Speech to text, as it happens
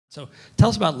So tell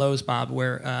us about Lowe's, Bob,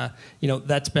 where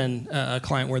that's been a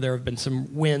client where there have been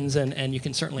some wins, and you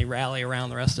can certainly rally around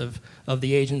the rest of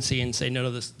the agency and say, no,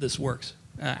 this works.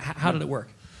 How did it work?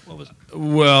 What was it?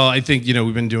 Well, I think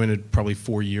we've been doing it probably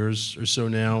 4 years or so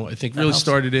now. I think really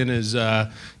started in as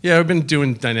I've been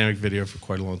doing dynamic video for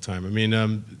quite a long time. I mean,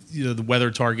 the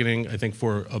weather targeting. I think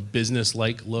for a business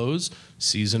like Lowe's,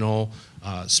 seasonal,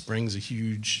 spring's a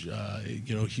huge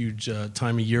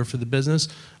time of year for the business.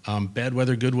 Bad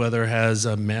weather, good weather has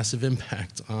a massive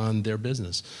impact on their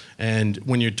business. And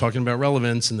when you're talking about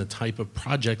relevance and the type of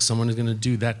project someone is going to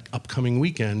do that upcoming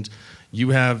weekend,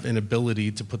 you have an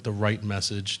ability to put the right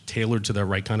message tailored to that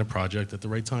right kind of project at the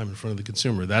right time in front of the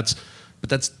consumer. But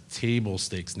that's table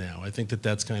stakes now. I think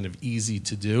that's kind of easy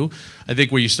to do. I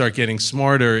think where you start getting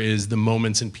smarter is the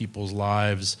moments in people's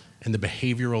lives and the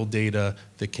behavioral data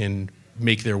that can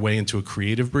make their way into a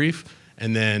creative brief,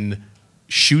 and then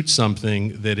shoot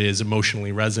something that is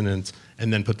emotionally resonant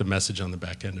and then put the message on the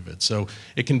back end of it. So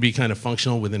it can be kind of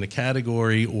functional within a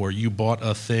category, or you bought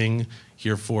a thing,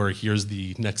 here's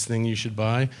the next thing you should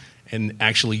buy, and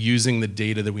actually using the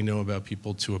data that we know about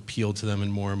people to appeal to them in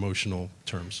more emotional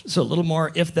terms. So a little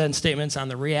more if-then statements on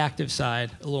the reactive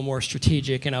side, a little more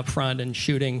strategic and upfront, and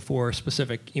shooting for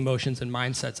specific emotions and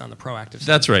mindsets on the proactive side.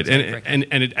 That's right, and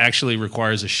it actually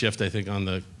requires a shift, I think, on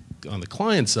the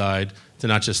client side, to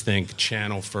not just think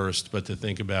channel first, but to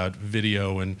think about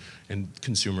video and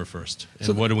consumer first. And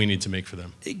so what do we need to make for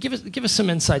them? Give us some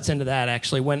insights into that,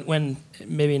 actually. When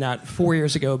maybe not 4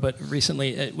 years ago, but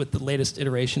recently with the latest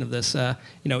iteration of this,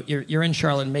 you're in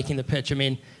Charlotte and making the pitch. I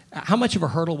mean, how much of a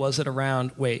hurdle was it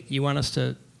around, wait, you want us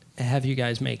to have you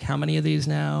guys make how many of these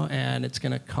now, and it's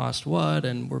going to cost what,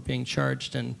 and we're being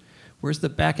charged, and where's the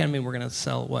back end? I mean, we're going to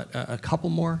sell, what, a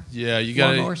couple more? Yeah, you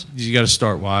got to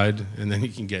start wide, and then you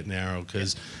can get narrow.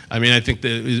 Because, I mean, I think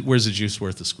where's the juice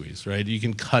worth the squeeze, right? You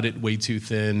can cut it way too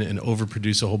thin and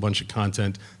overproduce a whole bunch of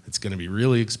content that's going to be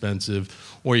really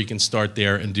expensive, or you can start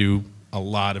there and do a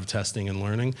lot of testing and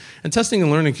learning. And testing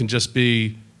and learning can just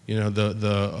be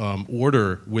the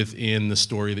order within the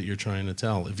story that you're trying to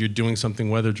tell. If you're doing something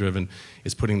weather-driven,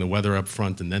 is putting the weather up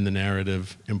front and then the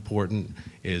narrative important?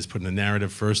 Is putting the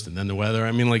narrative first and then the weather?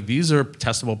 I mean, like, these are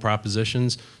testable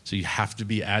propositions, so you have to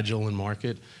be agile in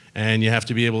market, and you have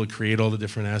to be able to create all the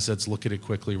different assets, look at it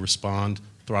quickly, respond,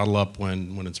 throttle up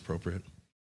when it's appropriate.